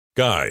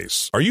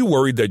Guys, are you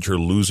worried that you're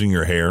losing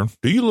your hair?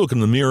 Do you look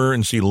in the mirror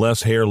and see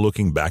less hair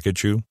looking back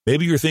at you?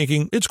 Maybe you're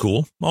thinking, it's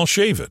cool, I'll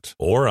shave it.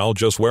 Or I'll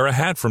just wear a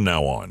hat from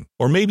now on.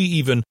 Or maybe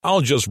even,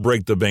 I'll just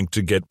break the bank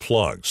to get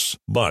plugs.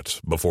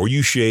 But before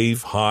you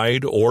shave,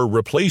 hide, or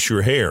replace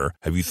your hair,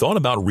 have you thought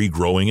about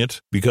regrowing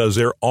it? Because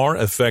there are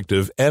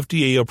effective,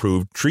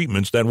 FDA-approved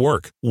treatments that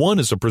work. One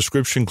is a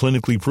prescription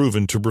clinically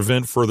proven to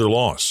prevent further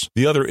loss.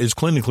 The other is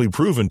clinically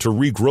proven to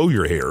regrow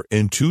your hair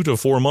in 2 to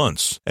 4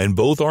 months. And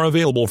both are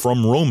available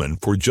from Roman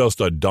for just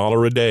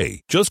 $1 a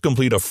day. Just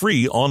complete a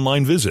free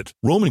online visit.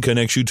 Roman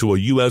connects you to a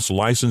U.S.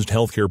 licensed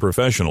healthcare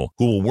professional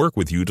who will work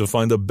with you to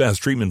find the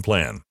best treatment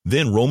plan.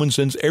 Then Roman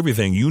sends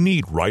everything you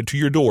need right to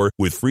your door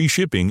with free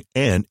shipping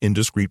and in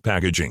discreet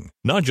packaging.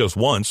 Not just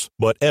once,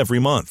 but every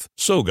month.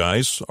 So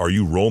guys, are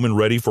you Roman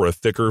ready for a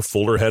thicker,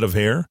 fuller head of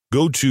hair?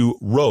 Go to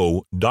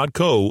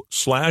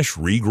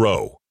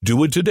ro.co/regrow.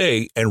 Do it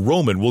today, and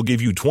Roman will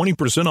give you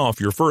 20%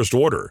 off your first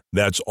order.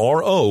 That's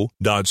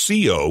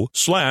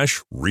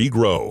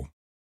ro.co/regrow.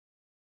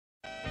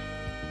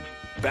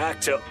 Back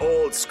to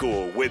Old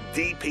School with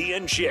DP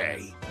and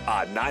J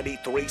on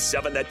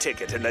 93.7 The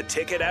Ticket and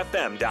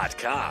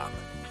theticketfm.com.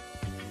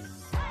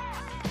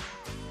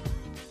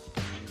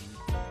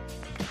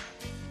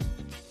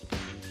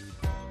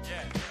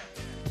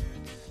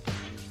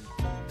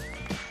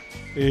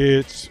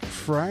 It's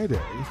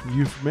Friday.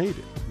 You've made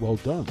it. Well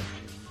done.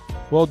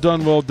 Well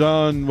done, well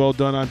done, well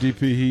done on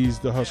DP. He's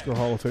the Husker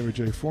Hall of Famer,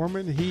 Jay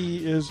Foreman.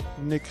 He is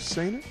Nick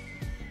Sainer.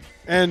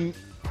 And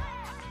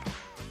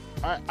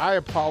I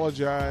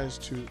apologize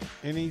to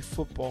any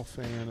football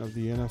fan of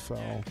the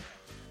NFL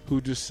who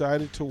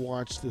decided to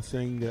watch the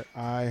thing that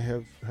I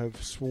have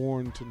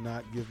sworn to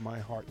not give my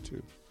heart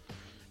to.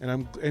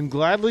 And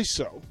gladly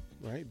so,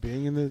 right?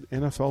 Being in the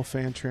NFL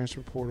fan transfer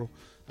portal,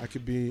 I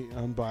could be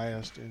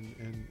unbiased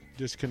and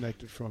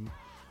disconnected from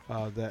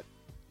that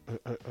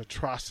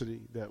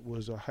atrocity that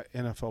was a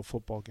NFL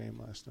football game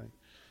last night.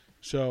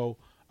 So,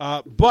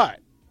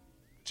 but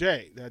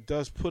Jay, that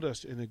does put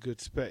us in a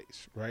good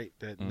space, right?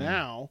 That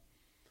now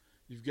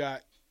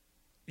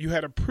you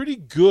had a pretty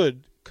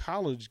good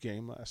college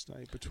game last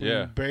night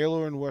between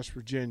Baylor and West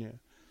Virginia,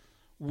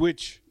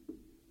 which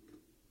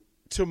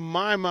to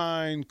my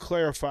mind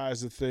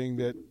clarifies the thing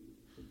that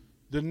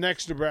the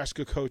next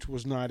Nebraska coach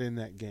was not in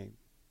that game.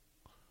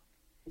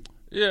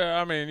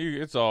 Yeah, I mean,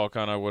 it's all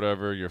kind of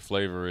whatever your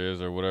flavor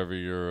is, or whatever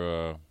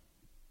your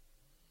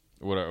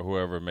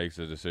whoever makes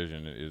the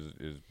decision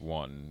is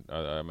wanting.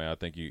 I mean, I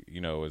think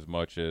you know, as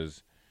much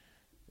as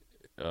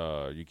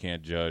you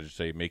can't judge,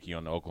 say, Mickey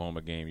on the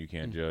Oklahoma game, you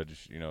can't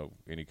judge, you know,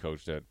 any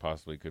coach that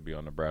possibly could be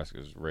on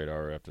Nebraska's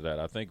radar after that.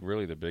 I think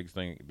really the biggest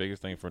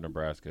thing for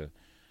Nebraska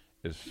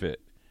is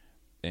fit,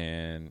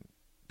 and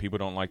people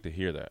don't like to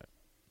hear that,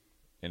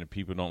 and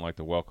people don't like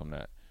to welcome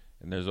that.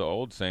 And there's an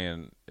old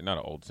saying, not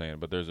an old saying,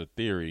 but there's a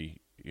theory,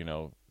 you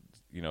know,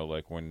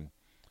 like in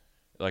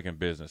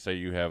business, say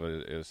you have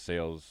a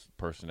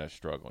salesperson that's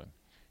struggling,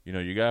 you know,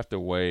 you have to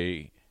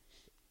weigh,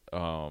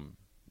 do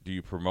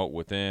you promote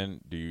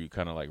within? Do you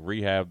kind of like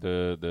rehab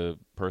the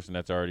person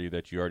that you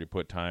already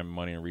put time,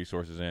 money, and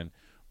resources in?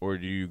 Or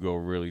do you go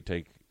really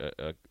take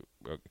a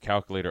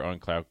calculated or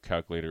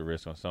uncalculated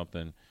risk on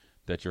something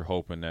that you're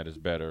hoping that is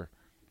better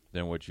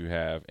than what you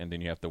have? And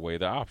then you have to weigh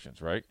the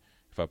options, right?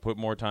 If I put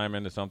more time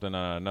into something that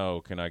I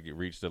know, can I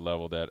reach the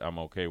level that I'm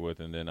okay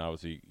with, and then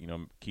obviously, you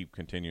know, keep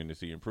continuing to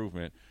see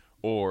improvement?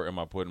 Or am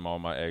I putting all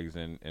my eggs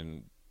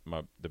in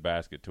the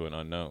basket to an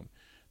unknown?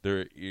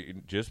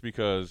 Just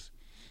because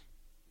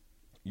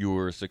you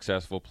were a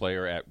successful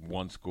player at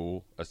one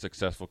school, a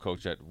successful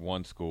coach at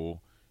one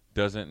school,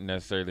 doesn't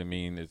necessarily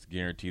mean it's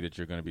guaranteed that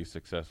you're going to be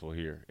successful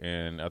here.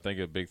 And I think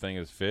a big thing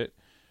is fit.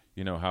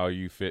 You know, how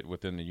you fit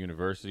within the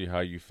university, how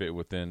you fit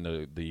within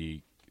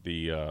the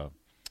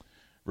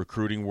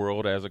recruiting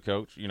world as a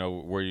coach, you know,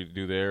 where you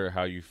do there,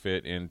 how you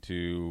fit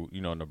into,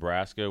 you know,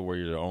 Nebraska, where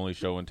you're the only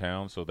show in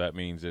town. So that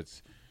means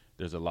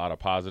there's a lot of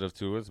positives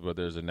to it, but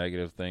there's a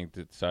negative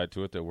side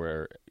to it that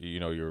where, you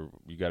know, you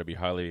got to be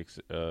highly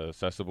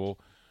accessible,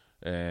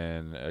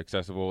 and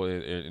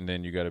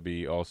then you got to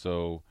be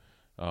also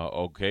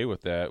okay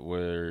with that,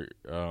 where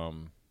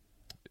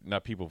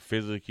not people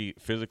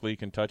physically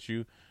can touch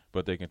you,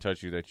 but they can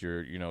touch you that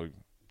you're, you know,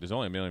 there's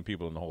only 1 million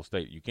people in the whole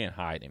state. You can't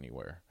hide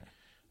anywhere.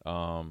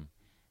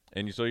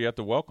 So you have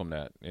to welcome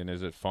that. And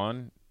is it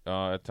fun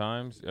at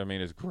times? I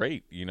mean, it's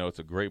great. You know, it's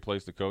a great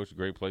place to coach, a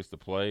great place to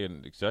play,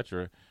 and et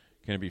cetera.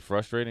 Can it be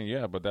frustrating?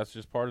 Yeah, but that's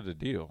just part of the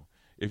deal.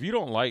 If you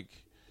don't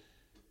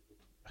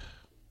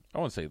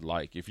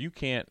if you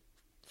can't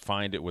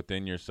find it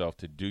within yourself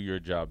to do your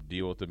job,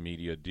 deal with the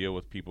media, deal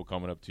with people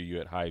coming up to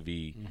you at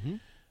Hy-Vee,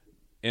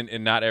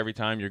 and not every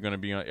time you're going to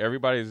be on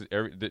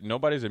 –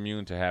 nobody's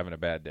immune to having a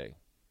bad day.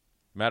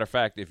 Matter of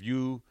fact, if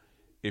you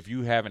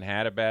haven't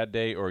had a bad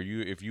day, or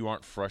if you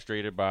aren't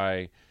frustrated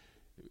by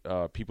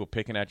people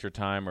picking at your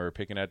time or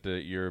picking at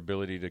your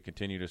ability to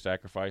continue to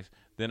sacrifice,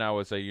 then I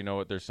would say, you know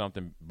what, there's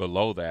something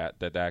below that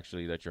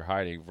you're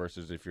hiding,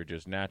 versus if you're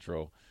just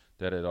natural,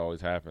 that it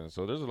always happens.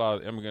 So there's a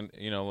lot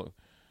of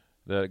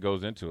that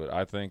goes into it.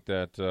 I think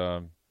that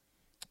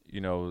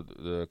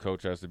the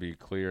coach has to be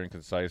clear and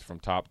concise from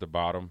top to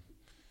bottom.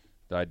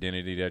 The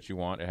identity that you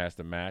want, it has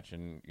to match.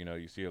 And,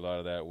 you see a lot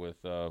of that with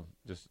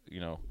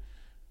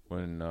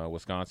when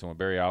Wisconsin, when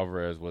Barry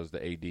Alvarez was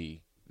the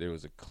AD, there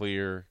was a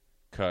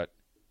clear-cut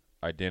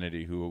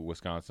identity who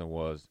Wisconsin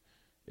was.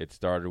 It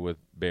started with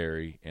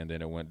Barry, and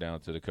then it went down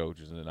to the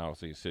coaches, and then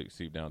obviously it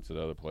seeped down to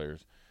the other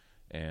players.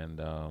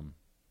 And, I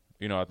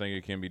think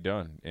it can be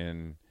done.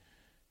 And,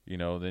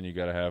 then you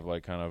got to have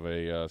like kind of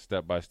a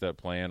step-by-step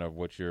plan of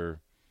what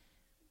your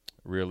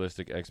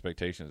realistic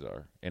expectations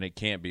are. And it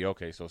can't be,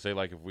 okay, so say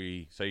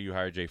you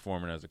hire Jay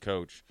Foreman as a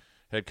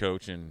head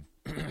coach, and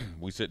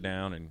we sit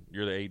down and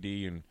you're the AD,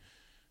 and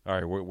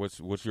all right,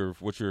 what's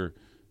your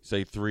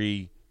say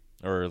 3,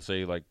 or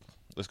say like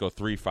let's go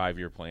 3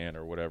 5-year plan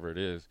or whatever it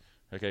is.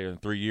 Okay, in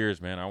 3 years,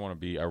 man, I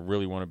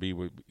really want to be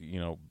with,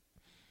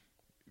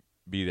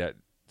 be that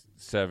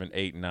 7,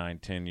 8, 9,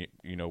 10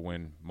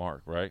 win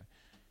mark, right?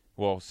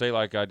 Well, say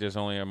like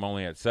I'm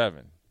only at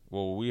 7.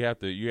 Well, you have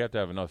to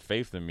have enough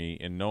faith in me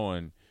in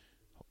knowing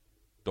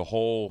the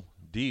whole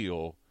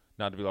deal,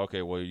 not to be like,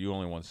 okay, well, you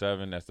only won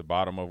 7. That's the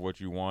bottom of what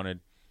you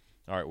wanted.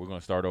 All right, we're going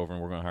to start over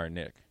and we're going to hire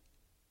Nick.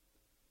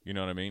 You know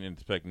what I mean? And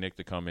expect Nick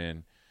to come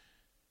in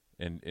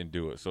and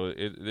do it. So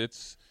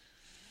it's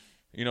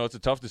it's a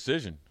tough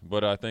decision,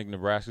 but I think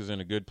Nebraska's in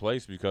a good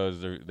place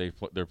because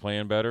they're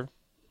playing better.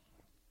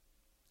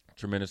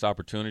 Tremendous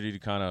opportunity to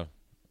kind of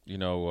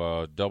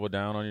double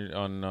down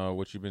on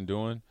what you've been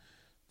doing.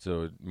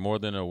 So more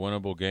than a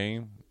winnable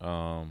game,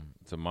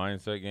 it's a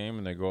mindset game,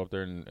 and they go up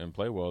there and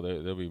play well.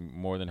 They'll be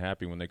more than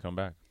happy when they come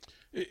back.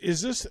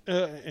 Is this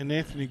an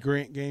Anthony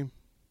Grant game?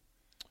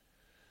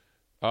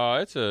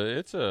 It's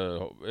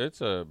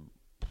a.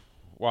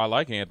 Well, I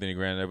like Anthony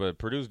Grant, but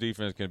Purdue's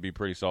defense can be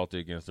pretty salty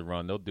against the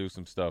run. They'll do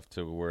some stuff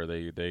to where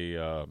they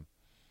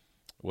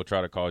will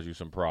try to cause you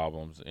some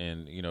problems,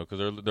 and because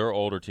they're an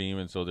older team,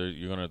 and so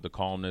you're gonna the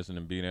calmness and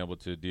then being able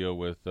to deal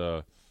with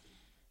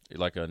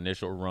like an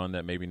initial run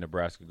that maybe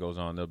Nebraska goes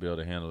on, they'll be able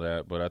to handle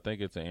that. But I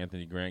think it's an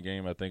Anthony Grant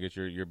game. I think it's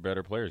your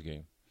better players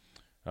game.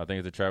 I think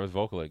it's a Travis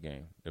Vokolek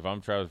game. If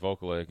I'm Travis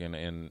Vokolek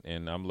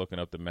and I'm looking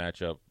up the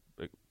matchup,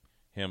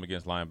 him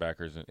against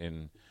linebackers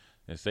and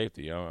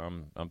safety,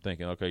 I'm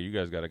thinking, okay, you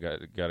guys got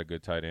a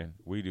good tight end.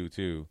 We do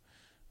too.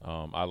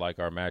 I like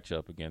our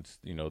matchup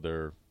against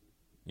their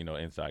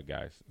inside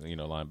guys,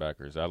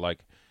 linebackers.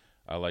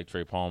 I like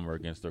Trey Palmer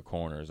against their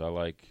corners. I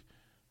like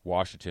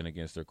Washington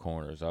against their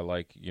corners. I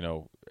like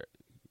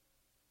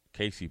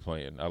Casey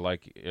playing. I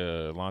like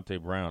Lante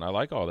Brown. I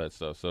like all that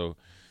stuff. So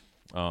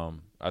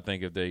I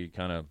think if they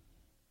kind of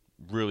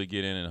really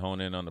get in and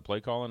hone in on the play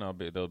calling,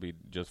 they'll be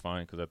just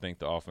fine, because I think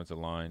the offensive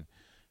line,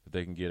 if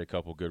they can get a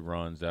couple good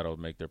runs, that'll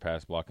make their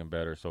pass blocking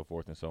better, so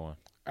forth and so on.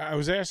 I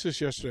was asked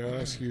this yesterday.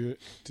 I'll ask you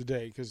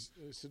today, because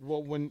I said,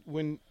 well,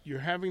 when you're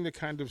having the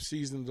kind of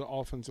season the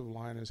offensive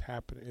line is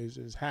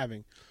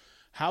having,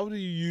 how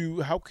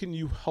can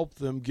you help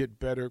them get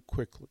better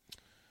quickly?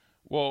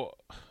 Well,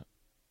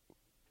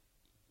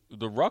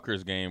 the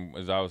Rutgers game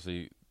is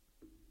obviously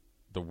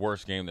the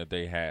worst game that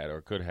they had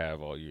or could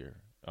have all year.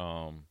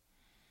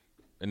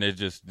 And it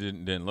just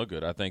didn't look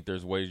good. I think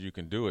there's ways you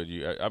can do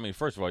it.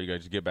 First of all, you got to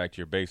just get back to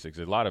your basics.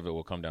 A lot of it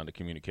will come down to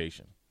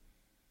communication.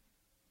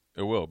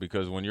 It will,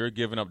 because when you're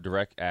giving up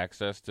direct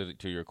access to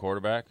your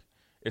quarterback,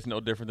 it's no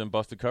different than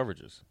busted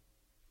coverages,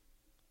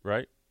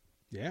 right?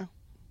 Yeah.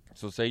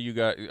 So say you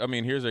got –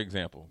 here's an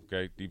example,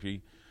 okay,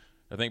 DP.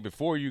 I think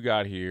before you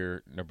got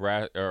here,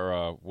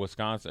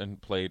 Wisconsin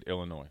played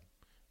Illinois.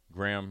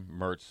 Graham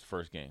Mertz's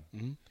first game.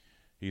 Mm-hmm.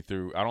 He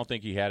threw – I don't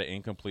think he had an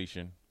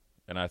incompletion,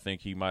 and I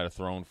think he might have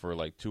thrown for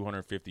like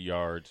 250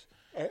 yards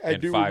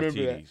and 5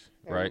 TDs,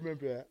 right? I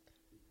remember that.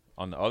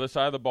 On the other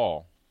side of the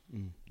ball,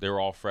 they were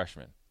all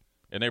freshmen.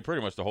 And they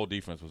pretty much – the whole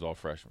defense was all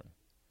freshmen,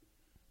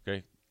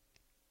 okay?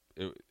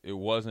 It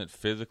wasn't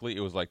physically –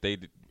 it was like they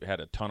had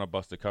a ton of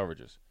busted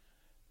coverages.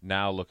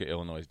 Now look at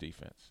Illinois'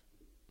 defense.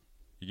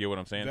 You get what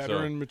I'm saying?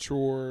 Veteran,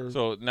 mature.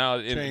 So now,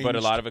 but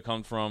a lot of it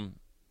comes from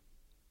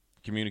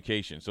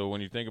communication. So when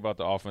you think about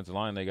the offensive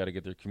line, they got to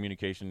get their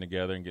communication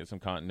together and get some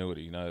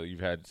continuity. Now you've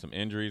had some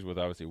injuries with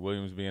obviously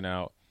Williams being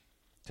out,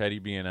 Teddy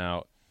being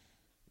out.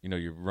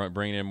 You're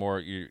bringing in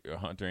more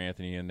Hunter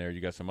Anthony in there.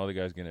 You got some other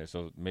guys getting there.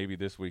 So maybe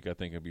this week I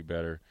think it'll be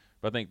better.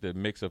 But I think the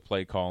mix of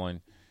play calling,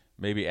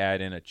 maybe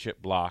add in a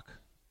chip block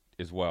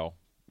as well.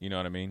 You know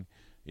what I mean?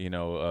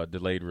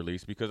 Delayed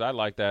release, because I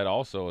like that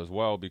also as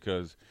well,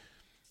 because,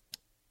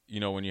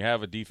 when you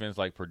have a defense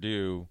like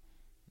Purdue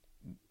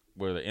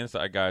where the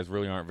inside guys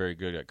really aren't very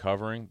good at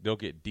covering, they'll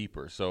get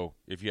deeper. So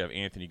if you have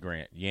Anthony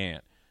Grant,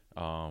 Yant,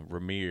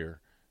 Ramir,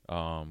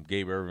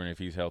 Gabe Irvin, if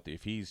he's healthy,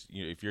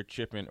 if you're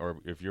chipping or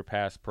if you're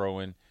pass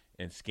proing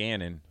and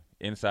scanning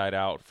inside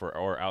out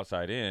or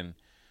outside in,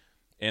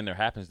 and there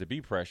happens to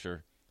be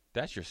pressure,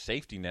 that's your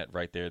safety net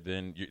right there.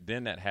 Then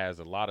that has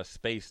a lot of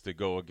space to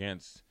go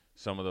against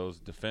some of those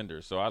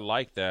defenders. So I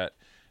like that.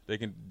 They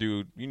can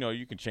do,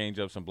 you can change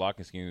up some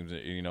blocking schemes,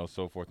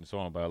 so forth and so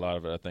on, but a lot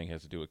of it I think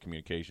has to do with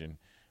communication,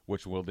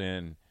 which will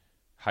then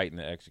heighten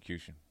the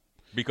execution.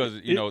 Because,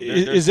 you know,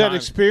 is that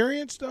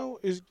experience, though?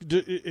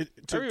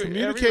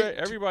 Communicate?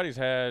 Everybody's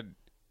had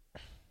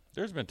 –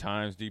 there's been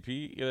times,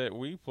 DP, that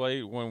we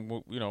played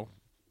when, you know,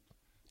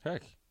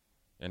 heck,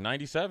 in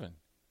 97.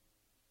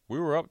 We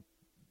were up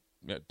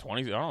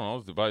 20 – I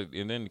don't know.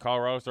 And then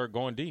Colorado started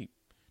going deep.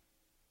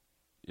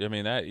 I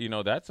mean, that, you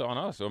know, that's on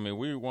us. I mean,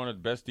 we were one of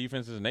the best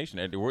defenses in the nation.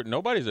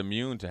 Nobody's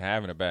immune to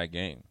having a bad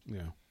game.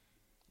 Yeah.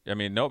 I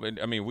mean,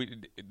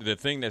 the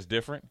thing that's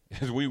different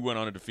is we went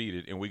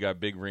undefeated and we got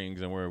big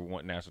rings and we're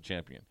one national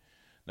champion.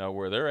 Now,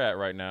 where they're at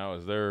right now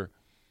is they're,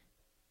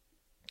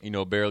 you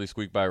know, barely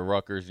squeaked by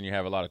Rutgers, and you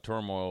have a lot of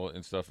turmoil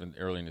and stuff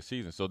early in the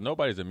season. So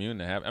nobody's immune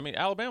to have. I mean,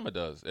 Alabama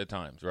does at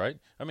times, right?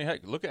 I mean,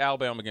 heck, look at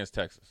Alabama against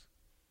Texas.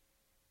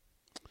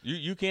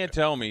 You can't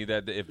tell me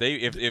that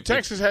if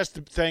Texas has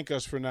to thank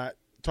us for not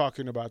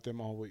talking about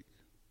them all week.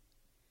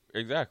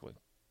 Exactly.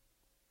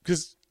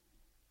 Because,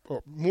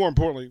 more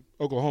importantly,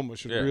 Oklahoma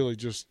should really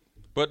just.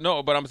 But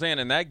I'm saying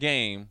in that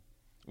game,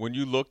 when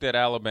you looked at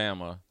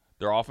Alabama,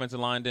 their offensive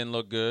line didn't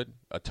look good.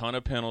 A ton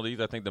of penalties.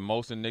 I think the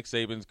most in Nick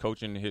Saban's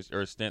coaching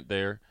stint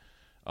there.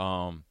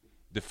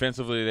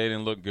 Defensively, they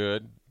didn't look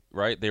good.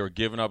 Right? They were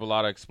giving up a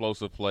lot of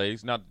explosive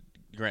plays. Now,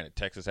 granted,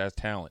 Texas has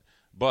talent,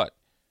 but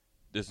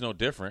it's no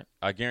different.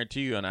 I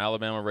guarantee you, on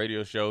Alabama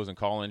radio shows and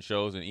call-in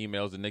shows and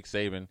emails to Nick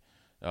Saban.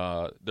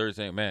 They're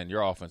saying, man,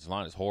 your offensive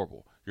line is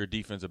horrible. Your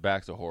defensive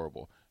backs are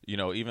horrible. You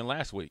know, even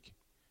last week,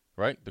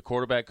 right? The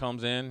quarterback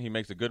comes in. He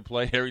makes a good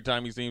play. Every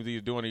time he seems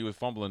he was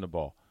fumbling the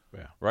ball.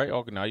 Yeah. Right?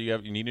 Okay, now you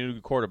need a new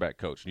quarterback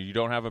coach. You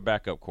don't have a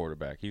backup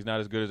quarterback. He's not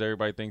as good as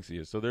everybody thinks he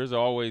is. So there's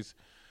always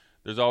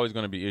going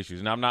to be issues.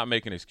 And I'm not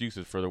making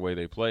excuses for the way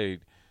they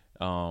played,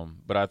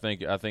 but I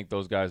think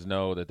those guys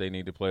know that they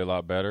need to play a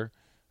lot better.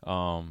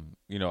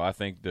 You know, I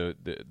think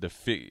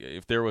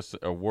if there was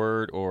a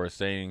word or a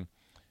saying,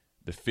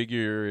 the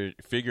figure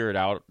it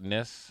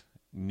outness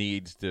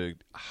needs to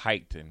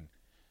heighten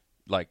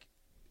like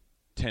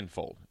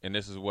tenfold. And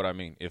this is what I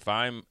mean. If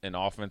I'm an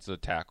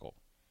offensive tackle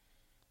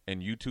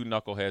and you two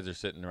knuckleheads are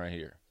sitting right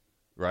here,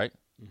 right?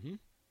 Mm-hmm.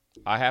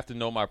 I have to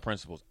know my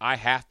principles. I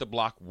have to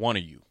block one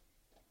of you.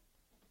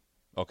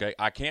 Okay?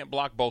 I can't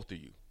block both of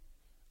you.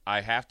 I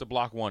have to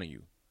block one of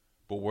you.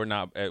 But we're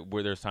not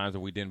where there's times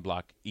that we didn't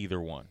block either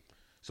one.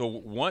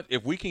 So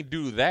if we can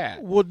do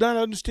that. Well, not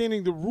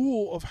understanding the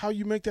rule of how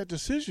you make that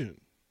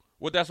decision.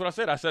 Well, that's what I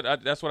said.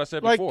 That's what I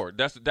said before.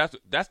 That's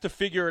the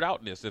figure it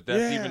outness, if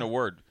that's even a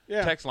word.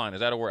 Yeah. Text line,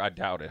 is that a word? I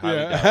doubt it. Highly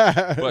doubt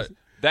it. But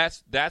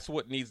that's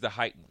what needs to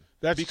heighten.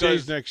 That's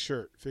Jay's next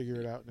shirt.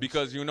 Figure it out.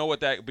 Because you know what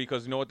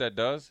that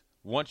does?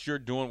 Once you're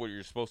doing what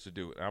you're supposed to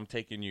do, I'm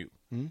taking you.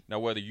 Mm-hmm. Now,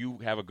 whether you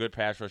have a good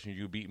pass rush and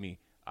you beat me,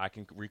 I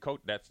can recoach.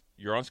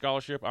 You're on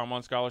scholarship. I'm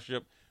on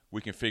scholarship.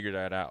 We can figure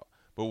that out.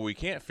 But we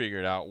can't figure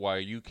it out while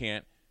you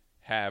can't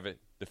have it,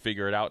 the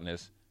figure it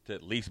outness, to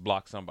at least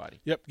block somebody.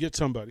 Yep, get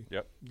somebody.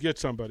 Get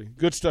somebody.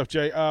 Good stuff,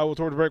 Jay. We'll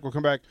throw the break. We'll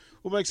come back.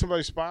 We'll make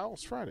somebody smile.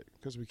 It's Friday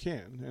because we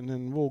can. And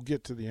then we'll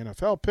get to the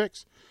NFL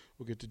picks.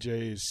 We'll get to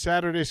Jay's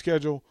Saturday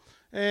schedule.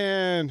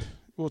 And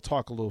we'll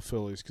talk a little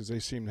Phillies because they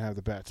seem to have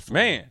the bats.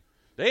 Man,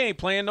 they ain't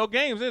playing no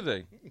games, is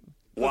they?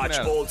 Watch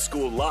Old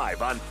School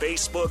live on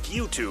Facebook,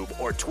 YouTube,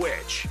 or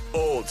Twitch.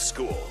 Old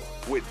School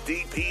with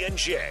DP and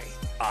J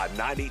on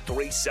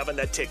 93.7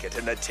 The Ticket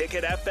and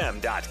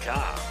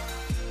theticketfm.com.